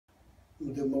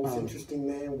the most interesting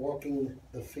man walking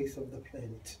the face of the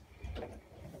planet.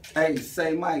 Hey,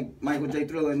 say Michael J.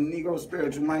 Thriller, Negro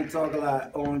Spiritual, Mike Talk a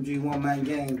lot, OMG One Man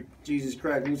Gang, Jesus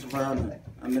Christ, Lucifer Hunter.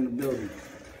 I'm in the building.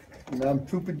 And I'm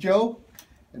Trooper Joe,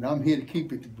 and I'm here to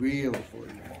keep it real for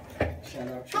you. Shout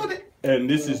out. Shoot it. And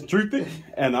this is Truthy,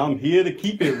 and I'm here to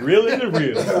keep it real in the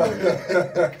real.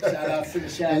 Shout out to the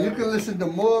shout. And you can listen to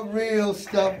more real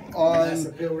stuff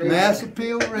on Mass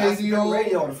Appeal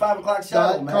Radio. The 5 o'clock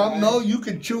show, man. No, you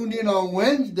can tune in on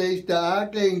Wednesdays to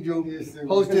Archangel,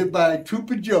 hosted by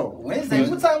Trooper Joe. Wednesday?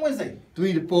 What time Wednesday?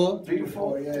 3 to 4. 3 to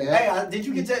 4. Yeah. Hey, did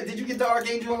you get the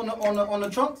Archangel on the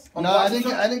trunks? On No,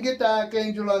 the I didn't get the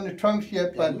Archangel on the trunks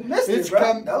yet, but you missed it's it, bro.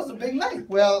 come. That was a big night.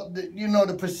 Well,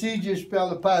 the procedures fell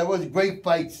apart. It was great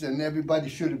fights, and everybody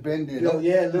should have been there. Yo,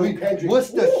 yeah, Lil Kendrick.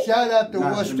 Worcester, shout out to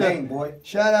Nah, Worcester. Jermaine, boy.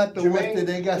 Shout out to Jermaine,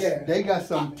 Worcester. They got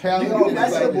some You talented know,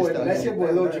 that's your fighters boy. down That's there. your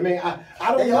boy, Lil Jermaine. I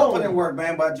don't They all know. put in work,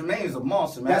 man, but Jermaine is a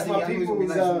monster, man. That's my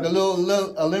people's, The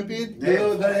little Olympian. The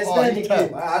Hispanic kid.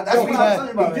 That's what I'm telling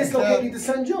you about. He dislocated the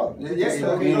son jaw.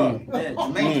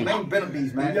 Jermaine been a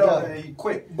beast, man. Yo. He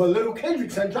quick. But Little Kendrick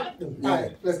son dropped him. Yeah. All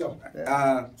right, let's go.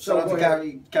 Shout out to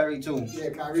Kyrie too.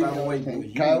 Yeah, Kyrie.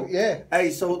 Yeah.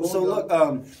 Hey, so look,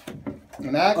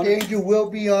 And Archangel will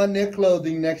be on their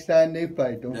clothing next time they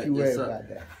fight. Don't you worry yes, sir. about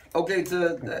that. okay,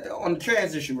 on the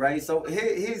trans issue, right? So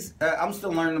here's I'm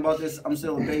still learning about this. I'm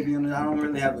still a baby on it. I don't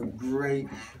really have a great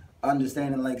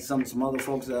understanding like some other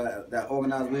folks that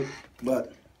organize with,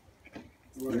 but.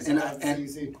 And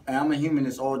I'm a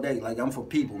humanist all day. Like I'm for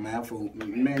people, man. I'm for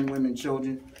men, women,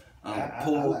 children,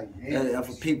 poor. I'm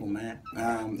for people, man.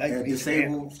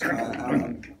 Disabled,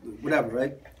 whatever,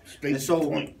 right? And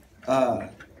so,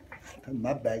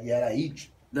 My backyard, I eat.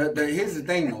 here's the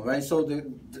thing, though, right? So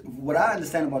what I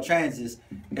understand about trans is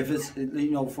if it's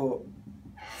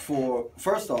for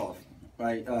first off,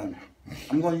 right?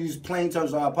 I'm going to use plain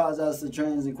terms. So I apologize to the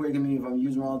trans and queer community if I'm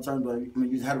using wrong terms, but I'm going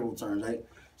to use hetero terms, right?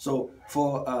 So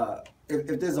for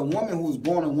if there's a woman who's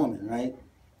born a woman, right,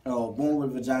 born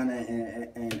with a vagina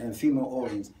and female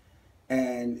organs,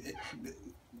 and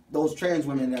those trans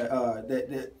women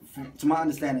that to my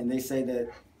understanding, they say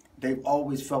that they've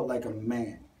always felt like a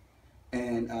man,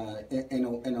 and in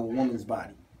a woman's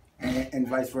body, and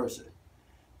vice versa.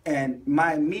 And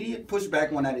my immediate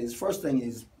pushback on that is, first thing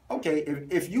is, okay,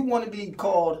 if you want to be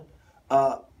called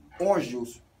orange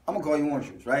juice, I'm gonna call you orange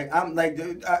juice, right? I'm like,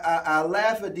 I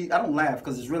laugh at these. I don't laugh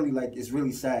because it's really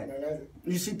sad.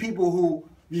 You see people who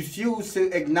refuse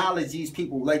to acknowledge these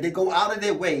people, like they go out of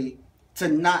their way to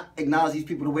not acknowledge these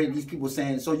people the way these people are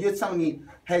saying. So you're telling me,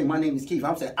 hey, my name is Keith.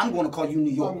 I'm saying I'm gonna call you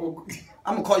New York.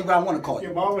 I'm gonna call you what I want to call you.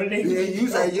 Your mama name you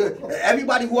say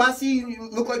everybody who I see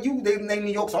look like you, they name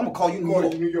New York, so I'm gonna call you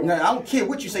New York. Now, I don't care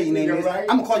what you say your name is. Right.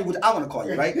 I'm gonna call you what I want to call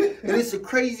you, right? And it's the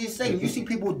craziest thing. You see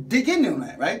people dig in on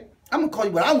that, right? I'm gonna call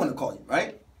you what I want to call you,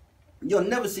 right? You'll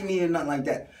never see me in nothing like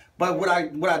that. But what I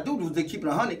do is they keep it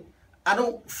 100. I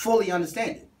don't fully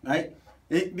understand it, right?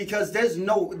 Because there's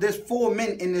 4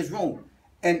 men in this room,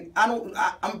 and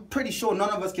I'm pretty sure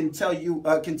none of us can tell you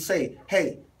can say,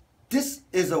 hey, this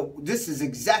is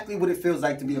exactly what it feels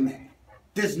like to be a man.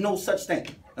 There's no such thing.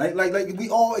 Like we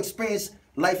all experience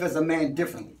life as a man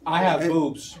differently. I have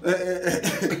boobs.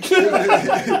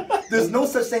 There's no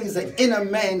such thing as an inner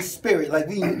man spirit. Like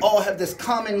we all have this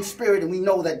common spirit, and we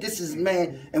know that this is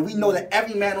man, and we know that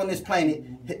every man on this planet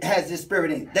has this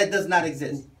spirit in it. That does not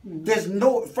exist.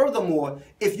 Furthermore,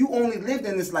 if you only lived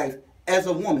in this life as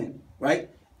a woman, right?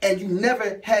 And you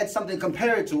never had something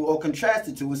compared to or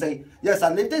contrasted to and say, yes,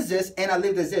 I lived as this, and I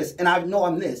lived as this, and I know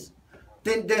I'm this.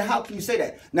 Then how can you say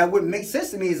that? Now, what makes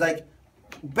sense to me is like,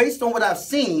 based on what I've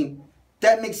seen,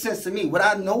 that makes sense to me. What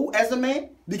I know as a man,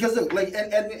 because look, like,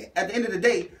 and at the end of the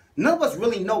day, none of us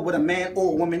really know what a man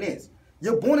or a woman is.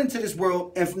 You're born into this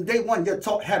world, and from day one, you're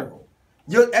taught hetero.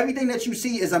 Everything that you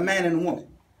see is a man and a woman.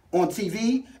 On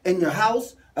TV, in your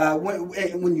house,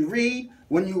 when you read,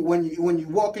 when you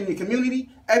walk in your community,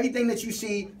 everything that you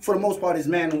see for the most part is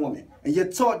man and woman. And you're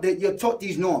taught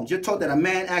these norms. You're taught that a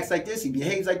man acts like this, he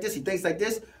behaves like this, he thinks like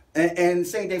this, and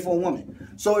same thing for a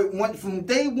woman. So from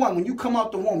day one, when you come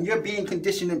out the womb, you're being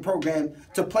conditioned and programmed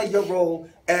to play your role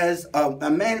as a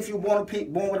man if you were born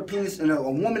with a penis, and a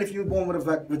woman if you were born with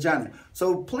a vagina.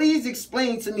 So please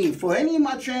explain to me, for any of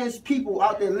my trans people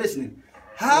out there listening,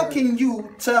 how can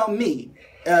you tell me,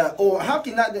 or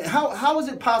how is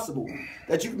it possible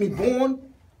that you can be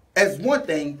born as one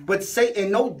thing, but say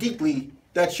and know deeply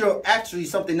that you're actually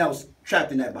something else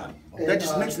trapped in that body? That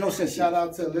just makes no sense. Shout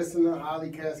out to listener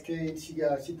Holly Cascade.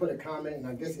 She put a comment, and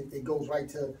I guess it goes right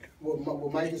to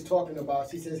what Mike is talking about.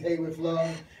 She says, "Hey, with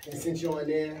love, and since you're on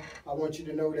there, I want you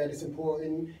to know that it's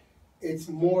important it's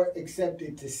more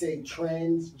accepted to say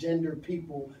transgender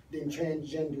people than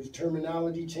transgenders.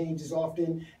 Terminology changes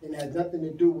often and has nothing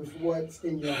to do with what's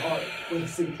in your heart. But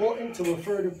it's important to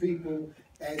refer to people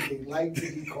as they like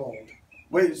to be called.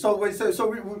 So what's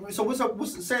up?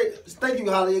 Thank you,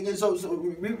 Holly, again. So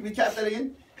recap that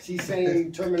again. She's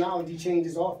saying terminology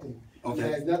changes often. Okay.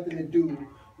 It has nothing to do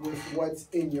with what's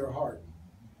in your heart.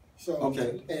 So,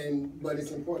 okay. But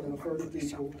it's important to refer to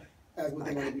people as what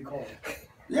they want to be called.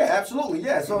 Yeah, absolutely.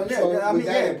 Yeah. So I mean,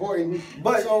 important.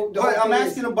 But I'm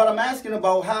asking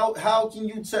about how can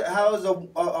you how is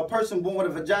a person born with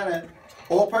a vagina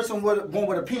or a person born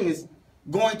with a penis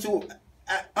going to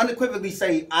unequivocally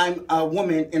say I'm a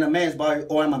woman in a man's body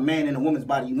or I'm a man in a woman's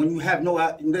body when you have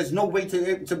there's no way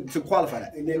to qualify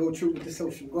that. And they go true with the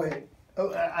social. Go ahead.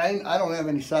 I don't have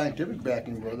any scientific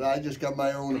backing, brother. I just got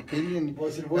my own opinion.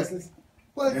 Voiceless?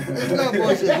 Well, it's not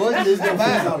voiceless. It's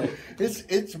mine.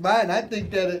 It's mine. I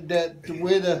think that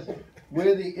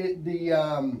where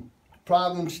the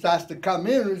problem starts to come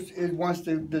in is once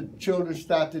the children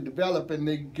start to develop and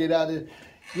they get out of.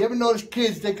 You ever notice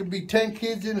kids? They could be 10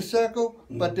 kids in a circle,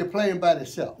 but they're playing by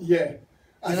themselves. Yeah.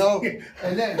 You know,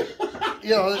 and then, you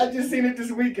know. I just seen it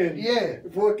this weekend. Yeah.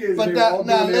 4 kids. But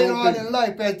now later on in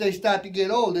life, as they start to get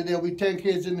older, there'll be 10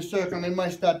 kids in the circle, and they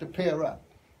might start to pair up.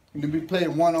 And they'll be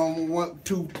playing 1-on-1,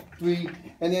 2, 3,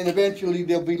 and then eventually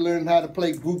they'll be learning how to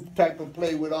play group type of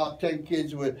play with all 10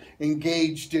 kids who are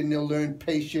engaged, and they'll learn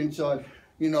patience on,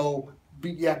 you know,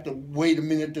 you have to wait a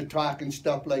minute to talk and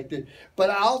stuff like that.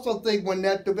 But I also think when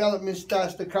that development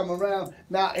starts to come around,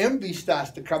 now envy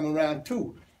starts to come around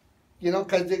too. You know,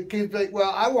 because the kids like, well,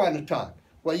 I want to talk.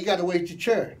 Well, you got to wait your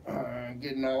turn.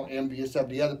 Getting all envious of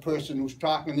the other person who's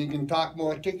talking. He can talk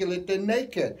more articulate than they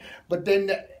can. But then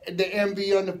the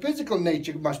envy on the physical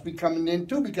nature must be coming in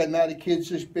too, because now the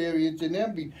kids experiencing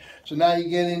envy. So now you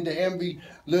get into envy.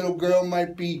 Little girl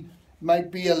might be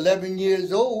 11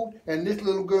 years old, and this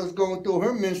little girl's going through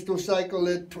her menstrual cycle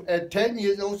at 10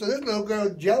 years old. So this little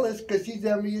girl's jealous because she's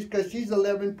envious because she's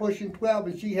 11 pushing 12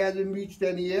 and she hasn't reached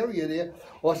any area there.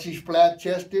 Or she's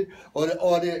flat-chested, or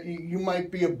you might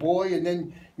be a boy and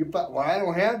then well, I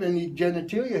don't have any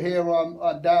genitalia hair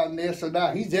on down there, so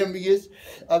now he's envious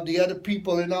of the other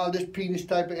people and all this penis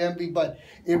type of envy. But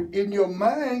if in your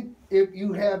mind, if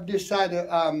you have this side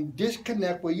of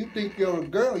disconnect where you think you're a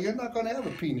girl, you're not going to have a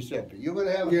penis envy. You're going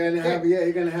to have you're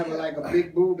going to have like a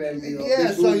big boob envy.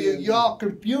 Yeah, so you're all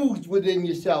confused within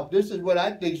yourself. This is what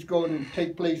I think is going to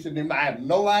take place in them. I have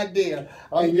no idea.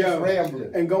 I'm just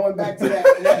rambling. And going back to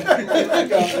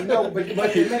that, no, but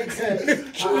it makes sense.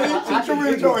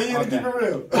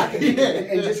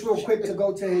 And just real quick to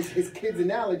go to his kid's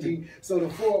analogy. So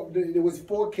there was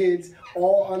 4 kids,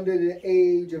 all under the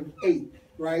age of 8.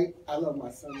 Right, I love my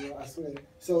son, yo, I swear.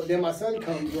 So then my son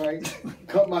comes, right?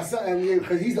 My son,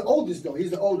 because he's the oldest though.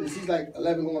 He's the oldest. He's like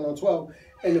 11 going on 12.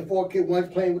 And the 4 kids,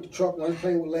 one's playing with the truck, one's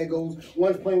playing with Legos,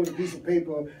 one's playing with a piece of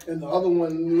paper, and the other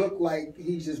one looked like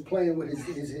he's just playing with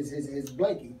his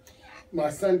blankie. My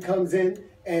son comes in,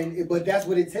 but that's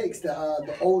what it takes,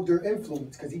 the older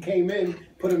influence, because he came in,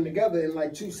 put them together in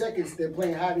like 2 seconds. They're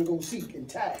playing hide and go seek and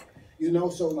tag. You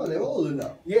know, so they're old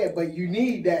enough. Yeah, but you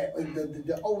need that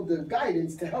the older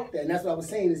guidance to help that, and that's what I was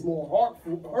saying. It's more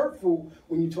hurtful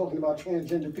when you're talking about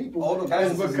transgender people. Older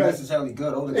guidance isn't necessarily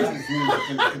good. Older guidance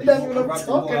means that's what I'm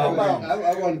talking about.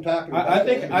 I wasn't talking about.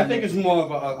 I think it's more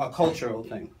of a cultural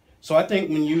thing. So I think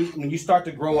when you start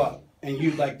to grow up and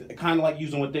you like kind of like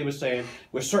using what they were saying,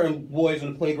 where certain boys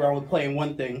in the playground were playing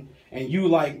one thing, and you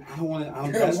like I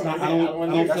don't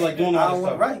feel like doing all that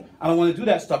stuff. Right. I don't want to do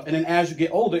that stuff. And then as you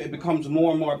get older, it becomes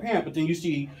more and more apparent. But then you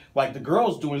see like the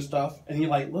girls doing stuff, and you're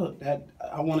like, look, that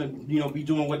I want to be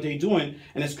doing what they're doing.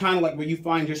 And it's kind of like where you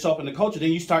find yourself in the culture.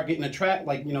 Then you start getting attracted,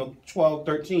 like 12,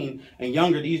 13, and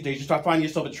younger these days. You start finding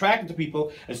yourself attracted to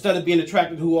people instead of being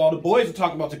attracted to who all the boys are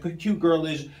talking about. The cute girl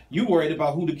is. You worried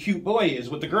about who the cute boy is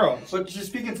with the girls. But just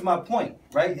speaking to my point,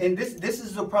 right? And this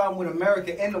is the problem with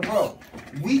America and the world.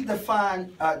 We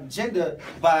define gender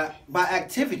by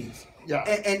activities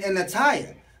and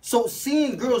attire. So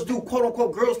seeing girls do quote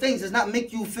unquote girls things does not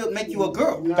make you a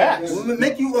girl. Facts.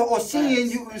 Make you or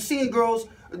seeing girls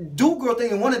do girl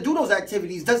things and want to do those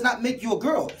activities does not make you a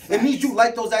girl. Facts. It means you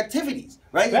like those activities,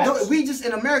 right? We just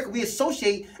in America we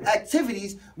associate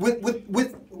activities with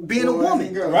being a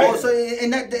woman, right? So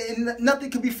and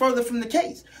nothing could be further from the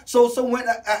case. So when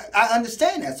I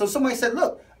understand that. So somebody said,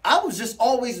 look, I was just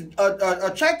always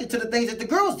attracted to the things that the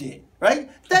girls did, right?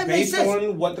 That makes sense.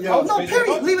 On what the no,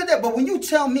 period. Leave it there. But when you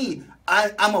tell me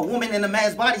I'm a woman in a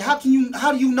man's body, how do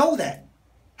you know that?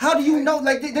 How do you know?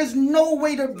 Like, there's no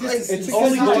way to. Like, It's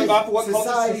only going off of what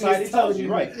society tells you,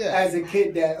 right? Yeah. As a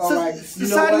kid, that all right.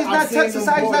 Society's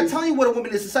not telling you what a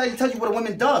woman is. Society tells you what a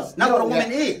woman does, not what a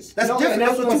woman is. That's different.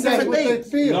 That's Those what are I'm two different saying.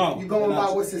 things. No, You're going by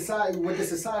not. what the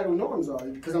societal norms are.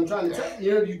 Because I'm trying to tell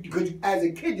you, because as a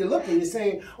kid, you're looking, you're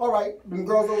saying, all right, them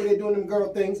girls over there doing them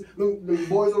girl things, them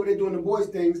boys over there doing the boys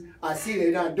things. I see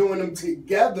they're not doing them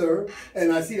together,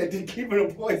 and I see that they're keeping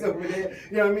the boys over there.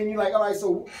 You know what I mean? You're like, all right,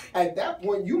 so at that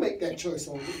point, you make that choice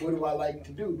on what do I like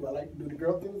to do? Do I like to do the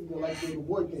girl things? Or do I like to do the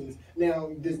boy things? Now,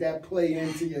 does that play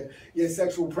into your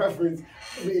sexual preference?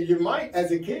 I mean, you might,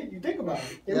 as a kid, you think about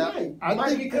it. It might. You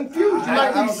might be confused. You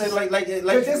might I don't say like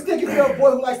just think if you're a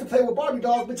boy who likes to play with Barbie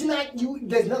dolls, but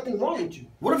there's nothing wrong with you.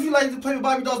 What if you like to play with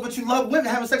Barbie dolls, but you love women,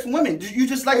 having sex with women? You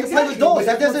just like to play with dolls.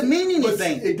 That doesn't mean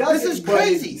anything. It doesn't. This is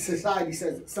crazy. Society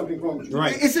says something wrong with you.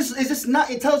 Right. It's just not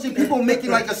intelligent people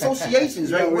making like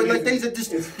associations, right? With like things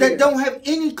that don't have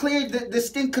any clear,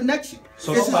 distinct connection.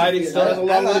 So society still has a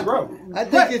long way to grow. I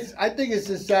think it's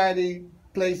society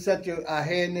plays such a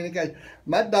hand in it. Guys,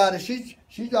 my daughter, she's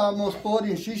almost 40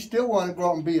 and she still want to grow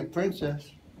up and be a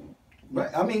princess. Right.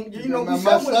 I mean, you know, my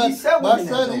my son,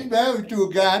 he's married to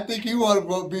a guy. I think he want to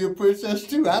grow up and be a princess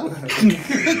too. I don't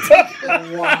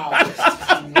know. Wow.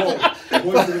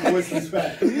 What's this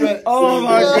fact? Oh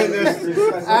my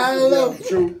goodness. I don't know.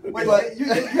 True. Wait, you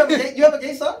have a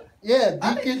gay son? Yeah,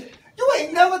 Deacon. You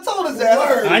ain't never told us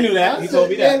that. I knew that. He told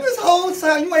me that. This whole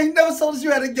time, you ain't never told us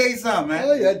you had a gay son, man.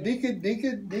 Oh yeah, Deacon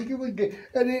was gay.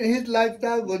 And in his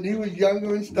lifestyle when he was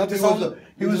younger and stuff,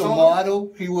 he was a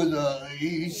model.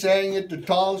 He sang at the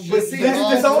tall shit. But see,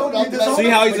 See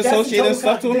how he's associating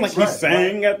stuff to him? Like he's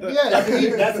saying at the... Yeah,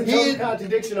 that's a total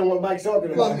contradiction on what Mike's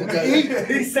talking about.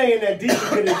 He's saying that Deacon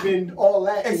could have been all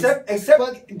that.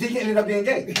 Except Deacon ended up being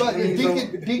gay. But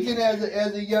Deacon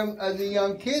as a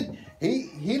young kid,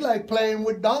 he liked playing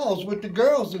with dolls with the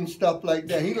girls and stuff like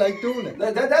that. He liked doing it.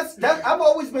 That's I've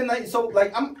always been like, so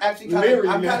like I'm actually no,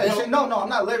 I'm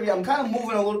not leery. I'm kind of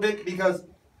moving a little bit because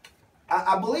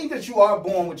I believe that you are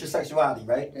born with your sexuality,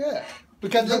 right? Yeah.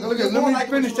 Because look, let me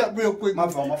finish up real quick. My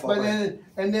fault. But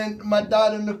then my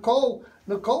daughter Nicole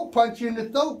punched you in the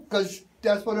throat because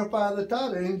that's what her father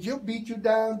taught her, and she'll beat you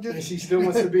down. And she still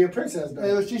wants to be a princess,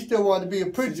 though. She still wanted to be a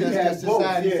princess. Because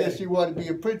society says she wanted to be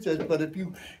a princess. But if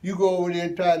you go over there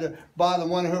and try to bother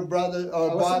one of her brothers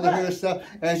or bother her stuff,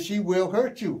 and she will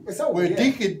hurt you. It's over. Where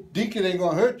Deacon ain't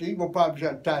gonna hurt you. He gonna probably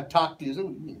try to talk to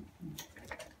you.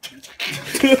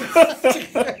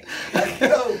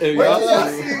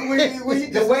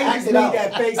 The way he made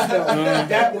that face, though,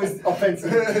 that was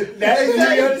offensive. You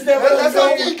understand what I'm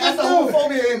saying? That's the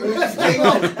homophobia.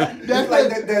 That's like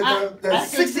the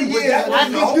 60 years. I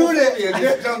can do that.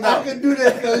 I can do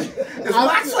that because it's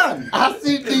my son. I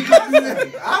see Deacon do that.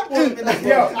 I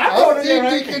see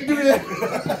Deacon do that.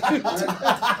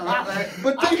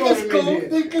 But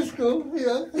Deacon's cool.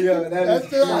 Yeah,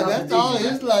 that's all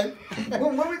his life.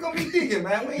 When we gonna be Deacon,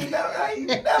 man? I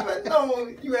ain't never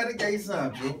known you had a gay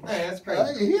son, Drew. Man, that's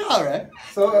crazy. He all right.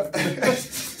 So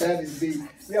that is deep.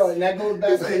 And that goes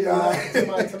back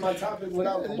to my topic a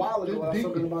while ago. I was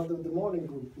talking about the morning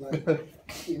group, like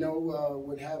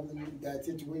with having that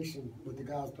situation with the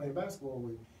guys playing basketball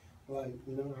with, like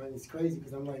it's crazy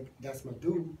because I'm like, that's my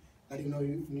dude. I didn't know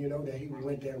that he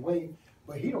went that way,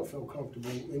 but he don't feel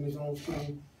comfortable in his own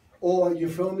skin. Or, you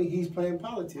feel me, he's playing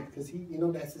politics because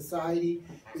that society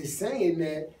is saying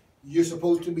that you're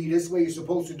supposed to be this way, you're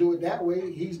supposed to do it that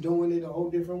way. He's doing it a whole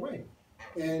different way.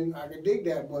 And I can dig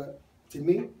that, but to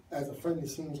me, as a friend, it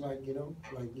seems like, you're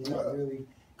not really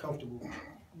comfortable.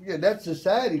 Yeah, that's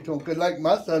society talk. Cause like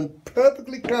my son,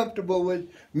 perfectly comfortable with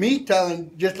me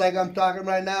telling, just like I'm talking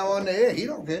right now on the air. He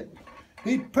don't care.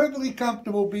 He's perfectly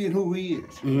comfortable being who he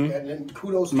is. Mm-hmm. And then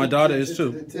kudos. My daughter is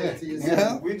too.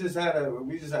 Yeah. I just had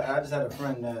a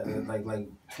friend that like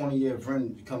 20-year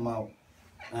friend come out,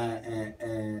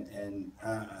 and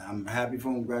I'm happy for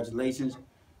him. Congratulations.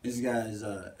 This guy has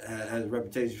a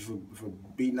reputation for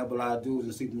beating up a lot of dudes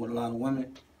and sleeping with a lot of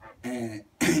women, and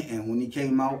when he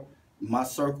came out, my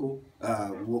circle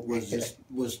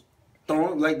was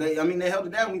thrown like they held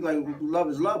it down. We like love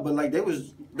is love, but like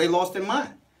they lost their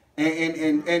mind.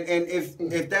 And if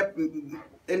that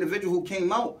individual who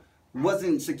came out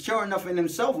wasn't secure enough in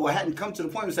himself or hadn't come to the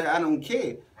point where say I don't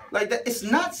care, like that, it's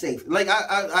not safe. Like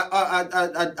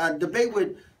I debate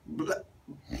with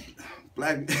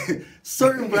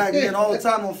certain black men all the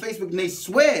time on Facebook, and they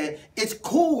swear it's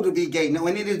cool to be gay. No,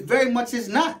 and it is very much is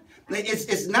not. Like,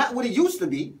 it's not what it used to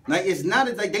be. Like it's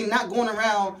not like they not going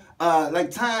around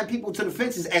like tying people to the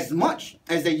fences as much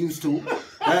as they used to.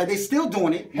 They still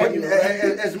doing it, but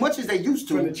as much as they used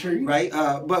to, right?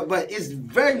 But it's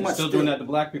very much still doing that to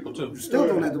black people too. Still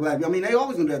doing that to black people. I mean, they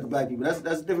always gonna do that to black people.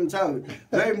 That's a different topic.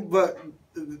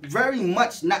 Very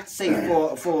much not safe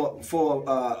for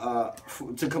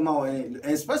to come out and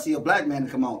especially a black man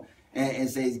to come out and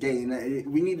say he's gay. And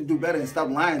we need to do better and stop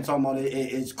lying talking about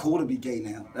it's cool to be gay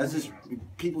now. That's just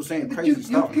people saying crazy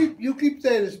stuff. You keep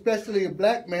saying especially a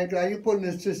black man, you're putting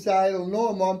a societal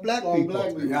norm on black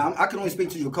people. Yeah, I can only speak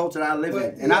to the culture that I live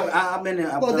in, and I've been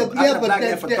a black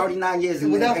man for 39 years,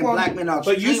 and black men are.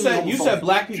 But you said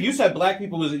black people. You said black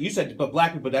people but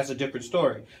black people. That's a different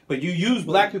story. But you use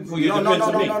black people for your defense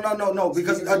of me. No.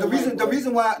 Because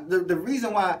the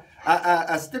reason why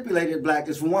I stipulated black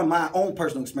is from my own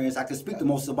personal experience. I can speak the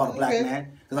most about a black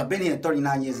man because I've been here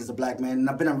 39 years as a black man,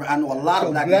 and I know a lot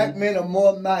of black men are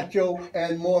more macho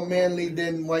and more manly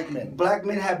than white men. Black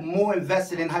men have more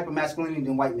invested in hypermasculinity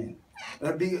than white men.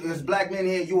 As black men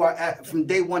here, you are from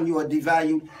day one you are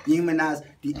devalued, dehumanized.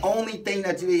 The only thing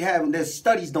that they have, and there's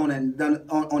studies done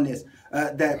on this,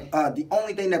 that the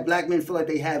only thing that black men feel like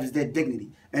they have is their dignity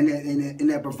and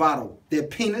their bravado, their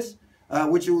penis.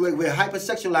 Which we're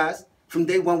hypersexualized from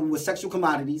day one. We were sexual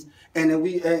commodities, and then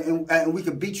we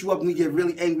could beat you up and we get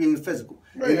really angry and physical.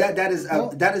 Right. And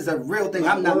that is a real thing.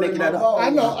 I'm not making that up. I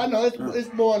know.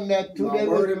 It's more than that too. They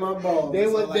were in my balls.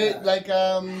 Like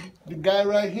the guy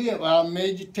right here,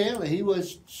 Major Taylor. He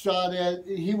was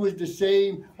the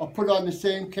same or put on the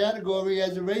same category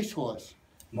as a racehorse.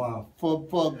 Wow.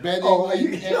 For betting.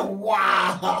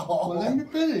 Wow. Well, let me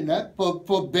finish that.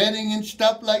 For betting and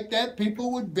stuff like that,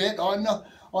 people would bet on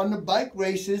the bike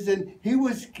races, and he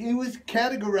was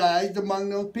categorized among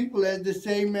those people as the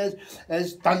same as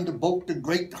Thunderbolt, the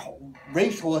great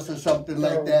racehorse or something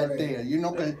like that. Right. There,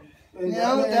 cause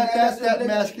that's that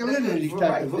masculinity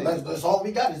type of thing. That's all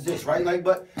we got is this, right? Like,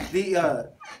 but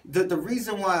the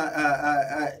reason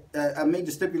why I made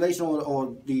the stipulation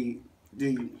or the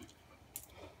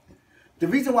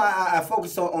reason why I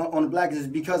focus on the black is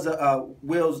because of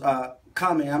Will's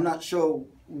comment. I'm not sure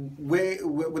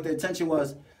what the intention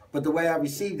was, but the way I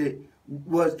received it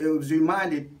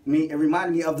reminded me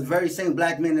of the very same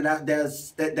black men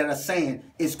that are saying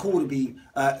it's cool to be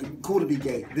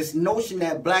gay. This notion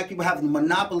that black people have a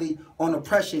monopoly on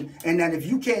oppression, and that if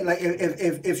you can't, like,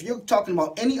 if you're talking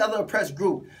about any other oppressed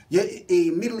group, it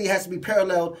immediately has to be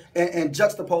paralleled and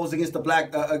juxtaposed against the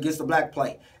black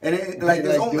plight. And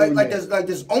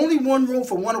there's only one room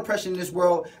for one oppression in this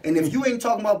world, and if you ain't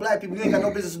talking about black people, you ain't got no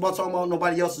business about talking about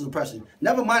nobody else's oppression.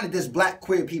 Never mind that there's black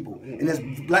queer people and there's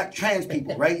black trans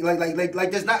people, right? Like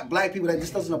there's not black people that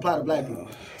just doesn't apply to black people.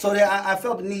 So I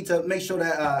felt the need to make sure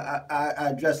that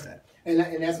I address that. And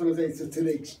that's what I'm saying. So on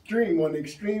the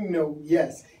extreme note,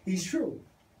 yes, he's true.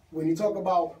 When you talk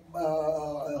about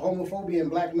homophobia in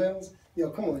black males,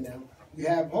 come on now. You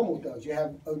have homo thugs. You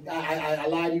have, I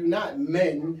lie to you not,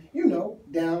 men,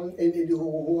 down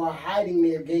who are hiding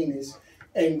their gayness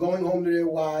and going home to their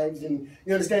wives, and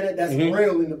you understand that that's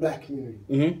real in the black community.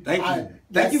 Mm-hmm.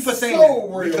 Thank you for saying so that.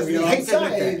 Real, because we hate to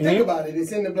admit that. Think about it.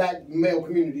 It's in the black male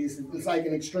community. It's like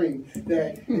an extreme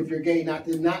that if you're gay, not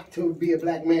to be a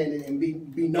black man and be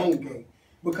known gay,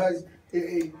 because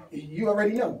you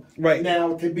already know. Right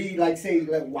now, to be like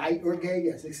white or gay,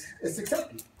 yes, it's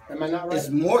accepted. Am I not right? It's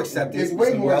more accepted. It's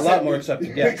way more accepted. A lot more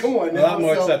accepted, yeah. Come on now. A lot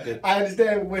more accepted. I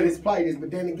understand what his plight is, but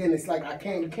then again, it's like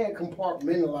you can't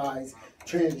compartmentalize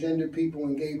transgender people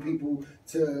and gay people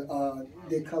to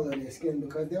their color of their skin,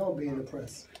 because they're all being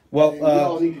oppressed. Well, we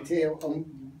all need to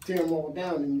tear them all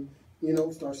down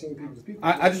and start seeing people's people.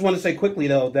 I just want to say quickly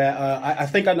though that I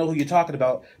think I know who you're talking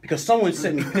about, because someone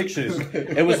sent me pictures.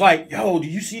 It was like, yo, do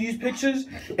you see these pictures?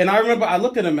 And I remember I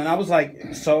looked at them and I was like,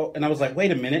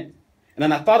 wait a minute. And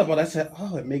then I thought about it. I said,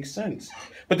 oh, it makes sense.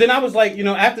 But then I was like,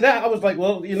 after that, I was like,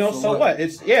 well, so what?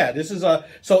 This is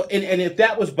and if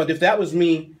that was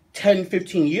me 10,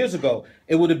 15 years ago,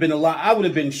 it would have been a lot. I would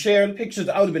have been sharing pictures.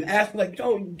 I would have been asking, like,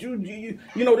 oh, dude, you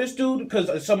know this dude? Because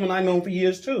it's someone I've known for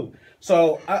years too.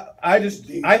 So I do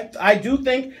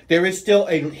think there is still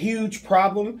a huge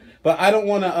problem, but I don't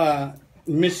want to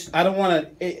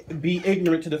be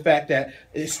ignorant to the fact that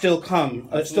it's still come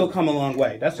a long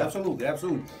way. That's absolutely.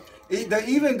 The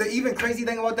even crazy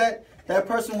thing about that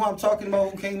person who I'm talking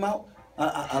about who came out,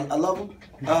 I love him,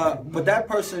 but that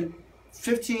person,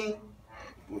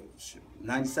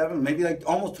 97, maybe like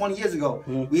almost 20 years ago,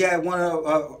 we had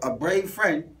a brave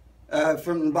friend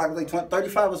from the block, like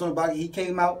 35 was on the block. He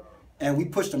came out and we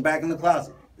pushed him back in the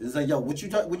closet. It's like, yo, what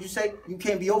you say? You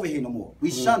can't be over here no more.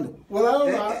 We shunned him. Well, I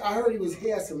don't know. I heard he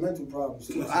had some mental problems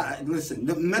too. Listen,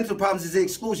 the mental problems is the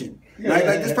exclusion. Like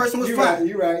this person was fine.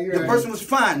 You're right. The person was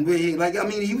fine. Like, I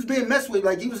mean, he was being messed with.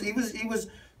 Like he was.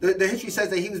 The history says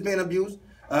that he was being abused,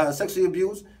 sexually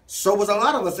abused. So was a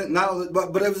lot of us. Now,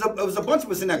 but it was a bunch of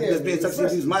us in that group that's being sexually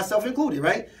abused, myself included,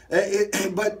 right?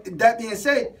 But that being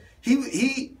said,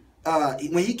 he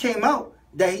when he came out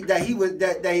that he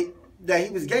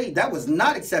was gay, that was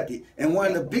not accepted. And one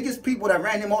of the biggest people that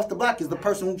ran him off the block is the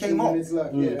person who came off.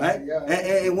 Right?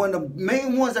 And one of the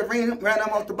main ones that ran him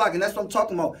off the block, and that's what I'm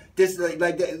talking about. This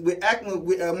we're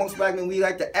acting amongst black men, we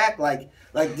like to act like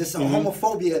this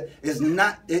homophobia is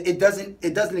not. It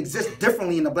doesn't exist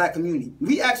differently in the black community.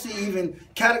 We actually even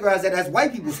categorize that as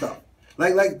white people stuff.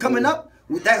 Like coming up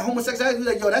with that homosexuality,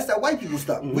 like, yo, that's that white people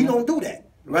stuff. We don't do that,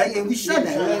 right? And we shun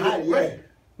that. Right?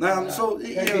 So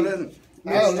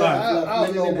I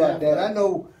don't know about that. I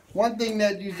know one thing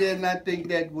that you said, and I think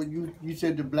that when you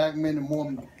said the black men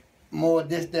are more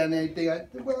this, that, and everything.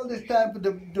 Well, it's time for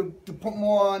to put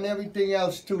more on everything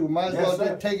else too. Might as well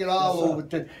just take it all over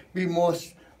to be more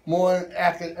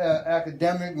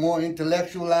academic, more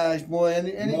intellectualized, more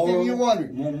anything you want to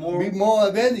be more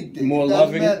of anything. More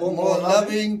loving. More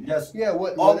loving. Yes. Yeah.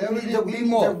 Whatever it is, we be need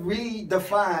more. to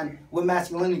redefine what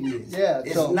masculinity is. Yeah.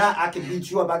 It's not I can beat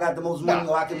you up, I got the most money,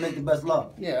 or I can make the best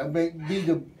love. Yeah.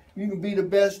 You can be the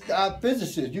best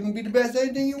physicist. You can be the best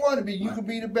anything you want to be. You can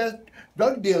be the best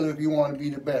drug dealer if you want to be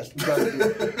the best drug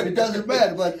dealer. It doesn't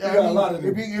matter. But if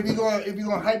you're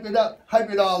gonna hype it up, hype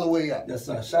it all the way up. Yes,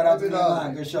 sir. Shout out to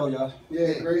Nate. Good show, y'all.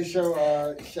 Yeah, great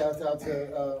show. Shout out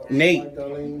to Nate.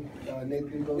 Darlene,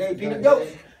 Nate Peter.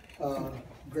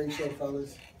 Great show,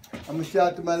 fellas. I'm gonna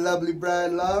shout out to my lovely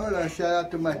bride Laura, and I shout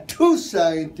out to my two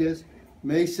scientists,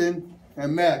 Mason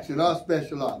and Max, and our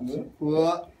special ops.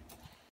 What?